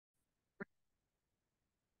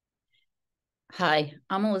Hi,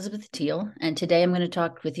 I'm Elizabeth Thiele, and today I'm going to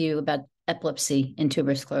talk with you about epilepsy and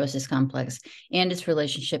tuberous sclerosis complex and its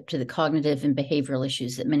relationship to the cognitive and behavioral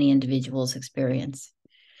issues that many individuals experience.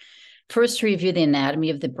 First, to review the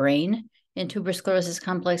anatomy of the brain in tuberous sclerosis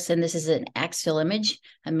complex, and this is an axial image.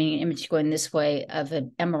 I mean, an image going this way of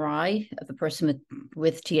an MRI of a person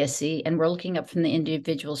with TSC, and we're looking up from the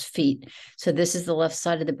individual's feet. So this is the left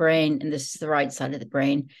side of the brain, and this is the right side of the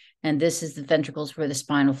brain. And this is the ventricles where the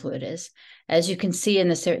spinal fluid is. As you can see in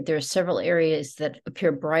this, there are several areas that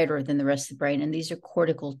appear brighter than the rest of the brain, and these are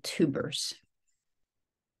cortical tubers.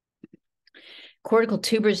 Cortical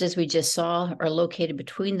tubers, as we just saw, are located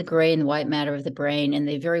between the gray and the white matter of the brain, and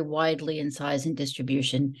they vary widely in size and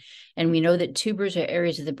distribution. And we know that tubers are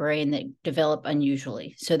areas of the brain that develop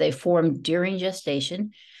unusually. So they form during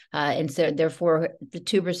gestation, and so therefore the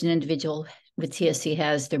tubers an individual with TSC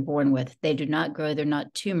has, they're born with. They do not grow, they're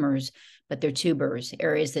not tumors, but they're tubers,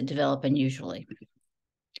 areas that develop unusually.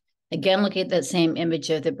 Again, looking at that same image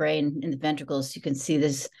of the brain in the ventricles, you can see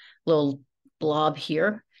this little blob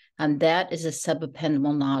here, and that is a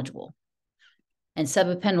subependymal nodule. And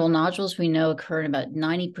subependymal nodules, we know, occur in about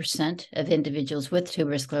 90% of individuals with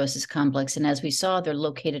tuberous sclerosis complex. And as we saw, they're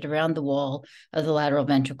located around the wall of the lateral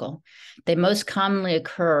ventricle. They most commonly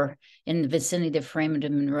occur in the vicinity of the foramen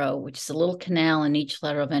Monro, which is a little canal in each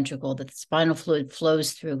lateral ventricle that the spinal fluid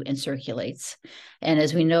flows through and circulates. And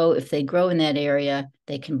as we know, if they grow in that area,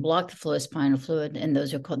 they can block the flow of spinal fluid, and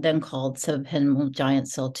those are then called subependymal giant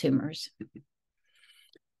cell tumors.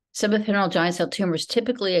 Subependymal giant cell tumors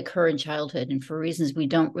typically occur in childhood, and for reasons we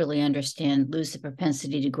don't really understand, lose the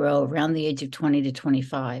propensity to grow around the age of 20 to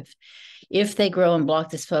 25. If they grow and block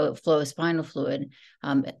this flow of spinal fluid,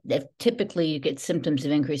 typically you get symptoms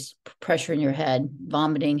of increased pressure in your head,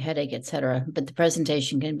 vomiting, headache, etc. But the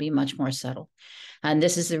presentation can be much more subtle. And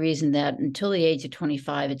this is the reason that until the age of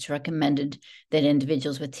 25, it's recommended that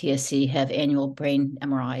individuals with TSC have annual brain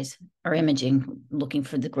MRIs or imaging looking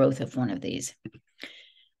for the growth of one of these.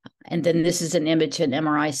 And then this is an image, an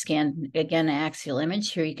MRI scan, again, an axial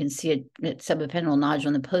image. Here you can see a subependymal nodule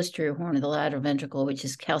in the posterior horn of the lateral ventricle, which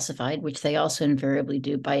is calcified, which they also invariably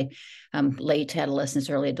do by late adolescence,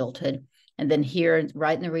 early adulthood. And then here,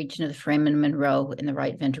 right in the region of the foramen Monro in the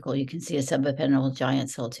right ventricle, you can see a subependymal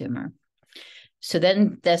giant cell tumor. So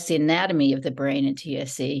then that's the anatomy of the brain in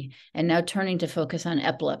TSC. And now turning to focus on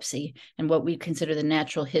epilepsy and what we consider the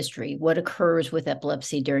natural history, what occurs with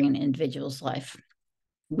epilepsy during an individual's life.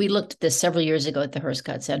 We looked at this several years ago at the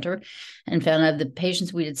Herscot Center and found out of the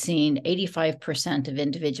patients we had seen, 85% of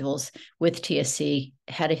individuals with TSC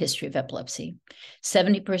had a history of epilepsy.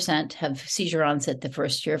 70% have seizure onset the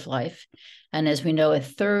first year of life. And as we know, a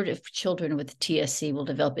third of children with TSC will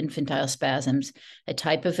develop infantile spasms, a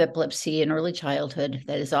type of epilepsy in early childhood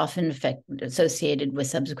that is often associated with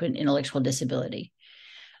subsequent intellectual disability.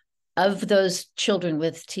 Of those children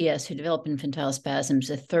with TS who develop infantile spasms,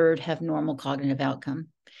 a third have normal cognitive outcome.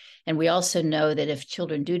 And we also know that if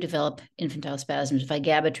children do develop infantile spasms,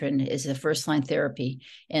 vigabatrin is the first-line therapy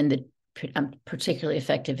and particularly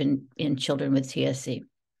effective in children with TSC.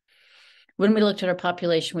 When we looked at our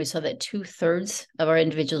population, we saw that 2/3 of our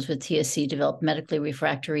individuals with TSC developed medically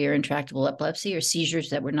refractory or intractable epilepsy or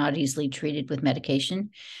seizures that were not easily treated with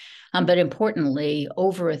medication. But importantly,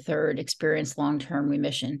 over a third experienced long-term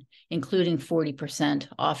remission, including 40%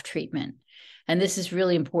 off treatment. And this is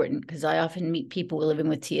really important because I often meet people living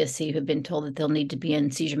with TSC who have been told that they'll need to be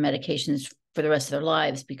in seizure medications for the rest of their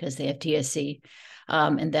lives because they have TSC,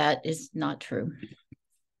 and that is not true.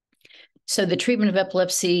 So the treatment of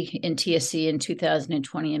epilepsy in TSC in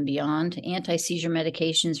 2020 and beyond, anti-seizure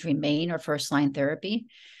medications remain our first-line therapy.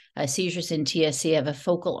 Seizures in TSC have a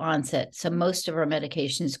focal onset, so most of our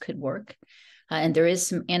medications could work. And there is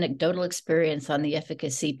some anecdotal experience on the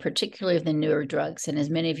efficacy, particularly of the newer drugs. And as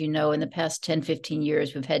many of you know, in the past 10, 15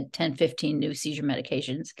 years, we've had 10, 15 new seizure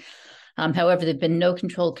medications. However, there have been no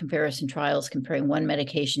controlled comparison trials comparing one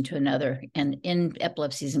medication to another, and in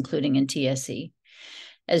epilepsies, including in TSC.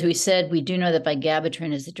 As we said, we do know that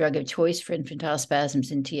vigabatrin is the drug of choice for infantile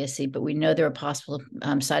spasms in TSC, but we know there are possible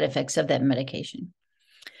side effects of that medication.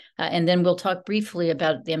 And then we'll talk briefly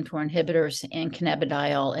about the mTOR inhibitors and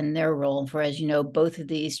cannabidiol and their role, for as you know, both of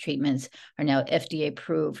these treatments are now FDA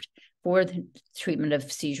approved for the treatment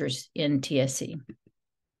of seizures in TSC.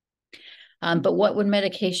 But what when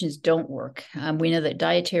medications don't work? We know that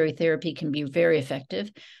dietary therapy can be very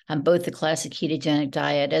effective. Both the classic ketogenic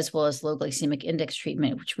diet as well as low glycemic index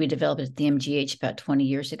treatment, which we developed at the MGH about 20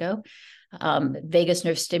 years ago. Vagus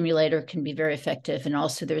nerve stimulator can be very effective. And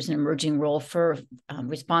also there's an emerging role for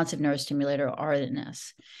responsive neurostimulator,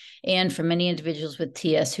 RNS. And for many individuals with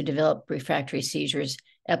TS who develop refractory seizures,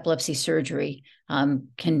 epilepsy surgery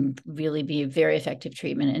can really be a very effective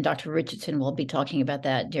treatment. And Dr. Richardson will be talking about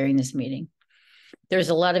that during this meeting. There's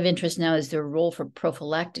a lot of interest now as their role for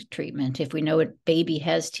prophylactic treatment. If we know a baby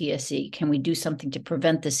has TSC, can we do something to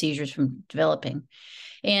prevent the seizures from developing?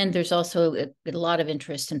 And there's also a lot of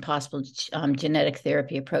interest in possible genetic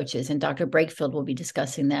therapy approaches, and Dr. Brakefield will be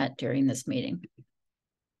discussing that during this meeting.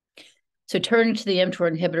 So turning to the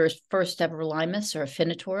mTOR inhibitors, first everolimus or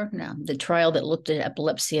Afinitor. Now, the trial that looked at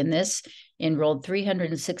epilepsy in this enrolled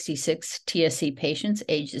 366 TSC patients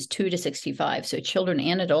ages 2 to 65, so children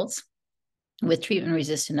and adults with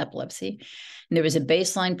treatment-resistant epilepsy. And there was a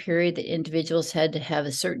baseline period that individuals had to have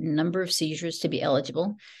a certain number of seizures to be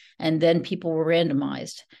eligible. And then people were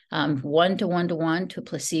randomized 1:1:1 to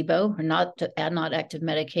placebo, or not active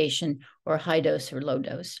medication, or high dose or low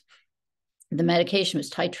dose. The medication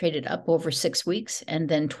was titrated up over 6 weeks and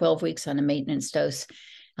then 12 weeks on a maintenance dose.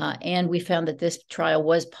 And we found that this trial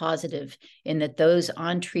was positive in that those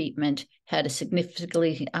on treatment had a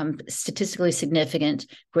significantly, statistically significant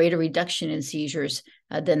greater reduction in seizures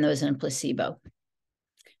than those on placebo.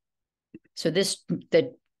 So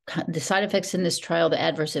the side effects in this trial, the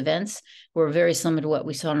adverse events, were very similar to what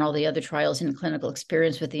we saw in all the other trials in clinical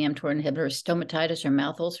experience with the mTOR inhibitors: stomatitis or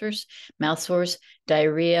mouth ulcers, mouth sores,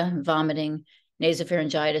 diarrhea, vomiting,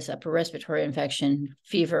 nasopharyngitis, upper respiratory infection,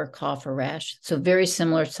 fever, cough, or rash. So very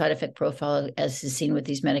similar side effect profile as is seen with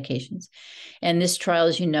these medications. And this trial,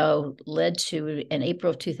 as you know, led to, in April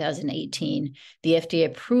of 2018, the FDA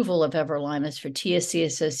approval of everolimus for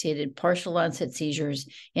TSC-associated partial onset seizures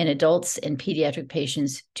in adults and pediatric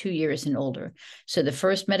patients 2 years and older. So the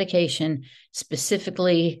first medication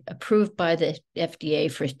specifically approved by the FDA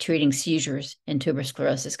for treating seizures in tuberous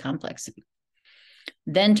sclerosis complex.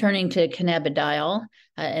 Then turning to cannabidiol,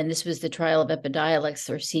 and this was the trial of Epidiolex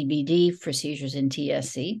or CBD for seizures in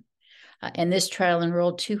TSC. And this trial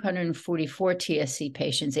enrolled 244 TSC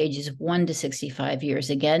patients ages 1 to 65 years,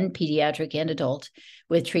 again, pediatric and adult,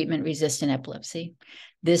 with treatment-resistant epilepsy.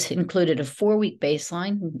 This included a 4-week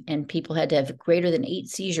baseline, and people had to have greater than 8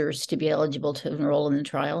 seizures to be eligible to enroll in the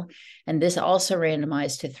trial. And this also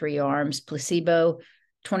randomized to 3 arms: placebo,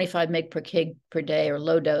 25 mg per kg per day or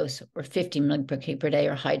low dose, or 50 mg per kg per day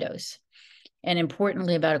or high dose. And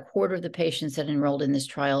importantly, about a quarter of the patients that enrolled in this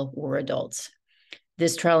trial were adults.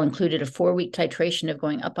 This trial included a 4-week titration of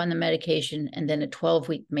going up on the medication and then a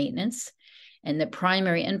 12-week maintenance. And the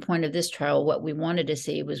primary endpoint of this trial, what we wanted to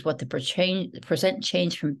see was what the percent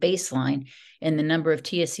change from baseline in the number of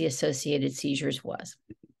TSC-associated seizures was.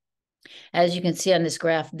 As you can see on this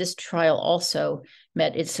graph, this trial also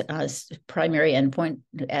met its primary endpoint,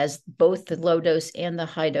 as both the low dose and the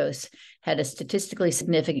high dose had a statistically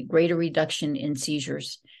significant greater reduction in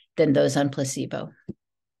seizures than those on placebo.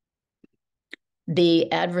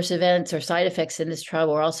 The adverse events or side effects in this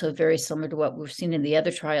trial were also very similar to what we've seen in the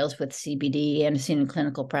other trials with CBD and seen in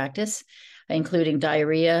clinical practice, including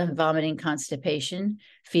diarrhea, vomiting, constipation,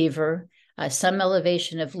 fever, some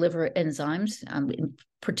elevation of liver enzymes,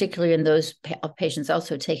 particularly in those patients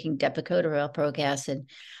also taking Depakote or valproic acid,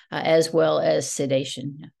 as well as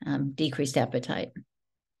sedation, decreased appetite.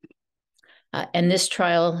 And this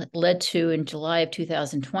trial led to, in July of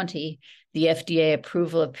 2020, the FDA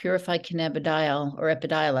approval of purified cannabidiol or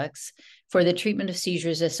Epidiolex for the treatment of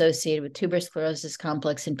seizures associated with tuberous sclerosis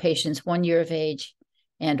complex in patients 1 year of age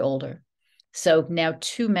and older. So now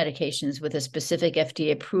 2 medications with a specific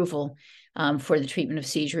FDA approval for the treatment of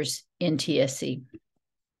seizures in TSC.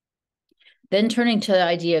 Then turning to the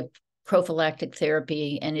idea of prophylactic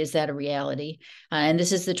therapy, and is that a reality? And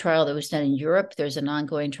this is the trial that was done in Europe. There's an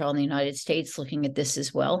ongoing trial in the United States looking at this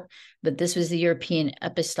as well. But this was the European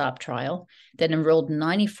EPISTOP trial that enrolled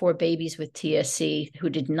 94 babies with TSC who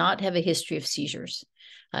did not have a history of seizures.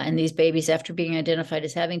 And these babies, after being identified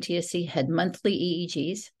as having TSC, had monthly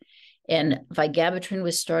EEGs. And vigabatrin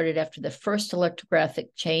was started after the first electrographic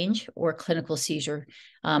change or clinical seizure,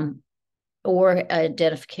 or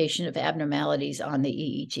identification of abnormalities on the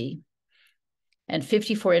EEG. And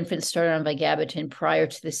 54 infants started on vigabatrin prior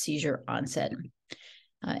to the seizure onset.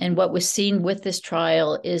 And what was seen with this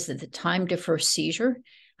trial is that the time to first seizure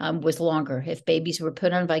was longer. If babies were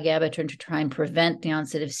put on vigabatrin to try and prevent the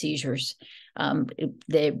onset of seizures,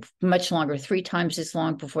 they're much longer, 3 times as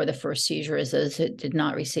long before the first seizure as those that did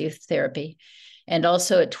not receive therapy. And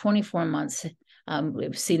also at 24 months,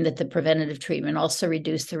 we've seen that the preventative treatment also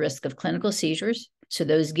reduced the risk of clinical seizures. So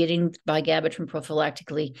those getting vigabatrin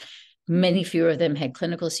prophylactically, many fewer of them had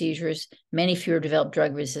clinical seizures, many fewer developed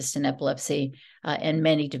drug-resistant epilepsy, and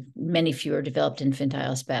many fewer developed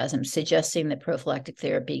infantile spasms, suggesting that prophylactic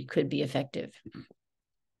therapy could be effective.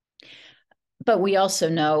 But we also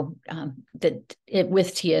know that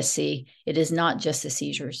with TSC, it is not just the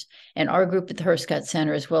seizures. And our group at the Herscot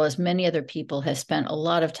Center, as well as many other people, has spent a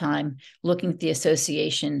lot of time looking at the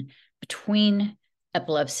association between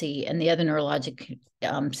epilepsy and the other neurologic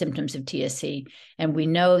symptoms of TSC. And we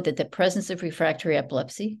know that the presence of refractory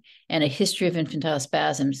epilepsy and a history of infantile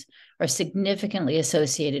spasms are significantly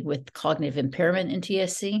associated with cognitive impairment in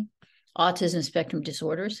TSC, autism spectrum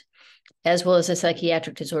disorders, as well as the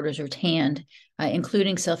psychiatric disorders or TAND,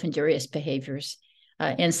 including self-injurious behaviors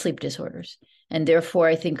and sleep disorders. And therefore,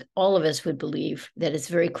 I think all of us would believe that it's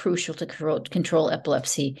very crucial to control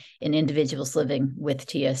epilepsy in individuals living with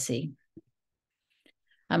TSC.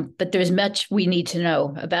 But there's much we need to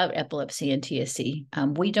know about epilepsy and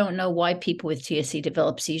TSC. We don't know why people with TSC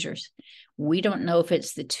develop seizures. We don't know if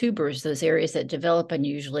it's the tubers, those areas that develop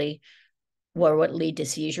unusually, or what lead to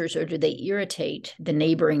seizures, or do they irritate the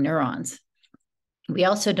neighboring neurons? We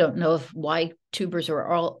also don't know why tubers are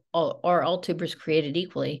all tubers created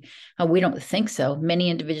equally. We don't think so. Many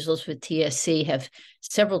individuals with TSC have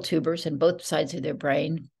several tubers in both sides of their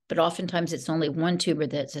brain, but oftentimes it's only one tuber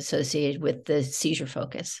that's associated with the seizure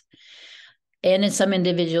focus. And in some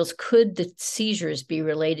individuals, could the seizures be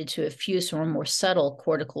related to diffuse or more subtle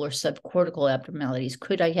cortical or subcortical abnormalities?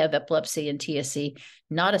 Could I have epilepsy and TSC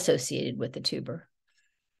not associated with the tuber?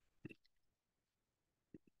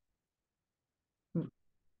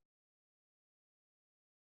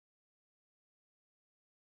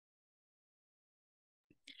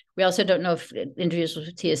 We also don't know if individuals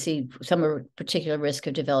with TSC, some are particular risk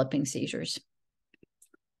of developing seizures.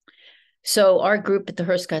 So our group at the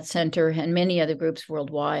Herscot Center and many other groups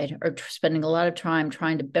worldwide are spending a lot of time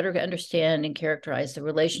trying to better understand and characterize the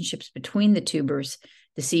relationships between the tubers,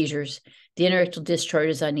 the seizures, the interictal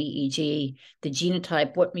discharges on EEG, the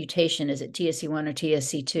genotype, what mutation is it, TSC1 or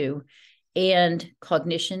TSC2, and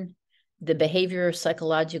cognition, the behavior,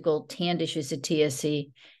 psychological, TAND issues at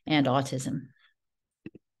TSC, and autism.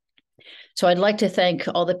 So I'd like to thank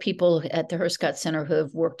all the people at the Herscot Center who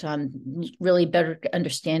have worked on really better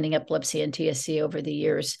understanding epilepsy and TSC over the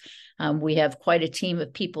years. We have quite a team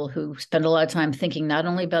of people who spend a lot of time thinking not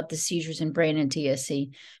only about the seizures in brain and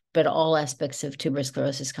TSC, but all aspects of tuberous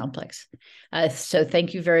sclerosis complex. So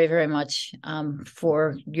thank you very, very much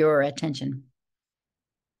for your attention.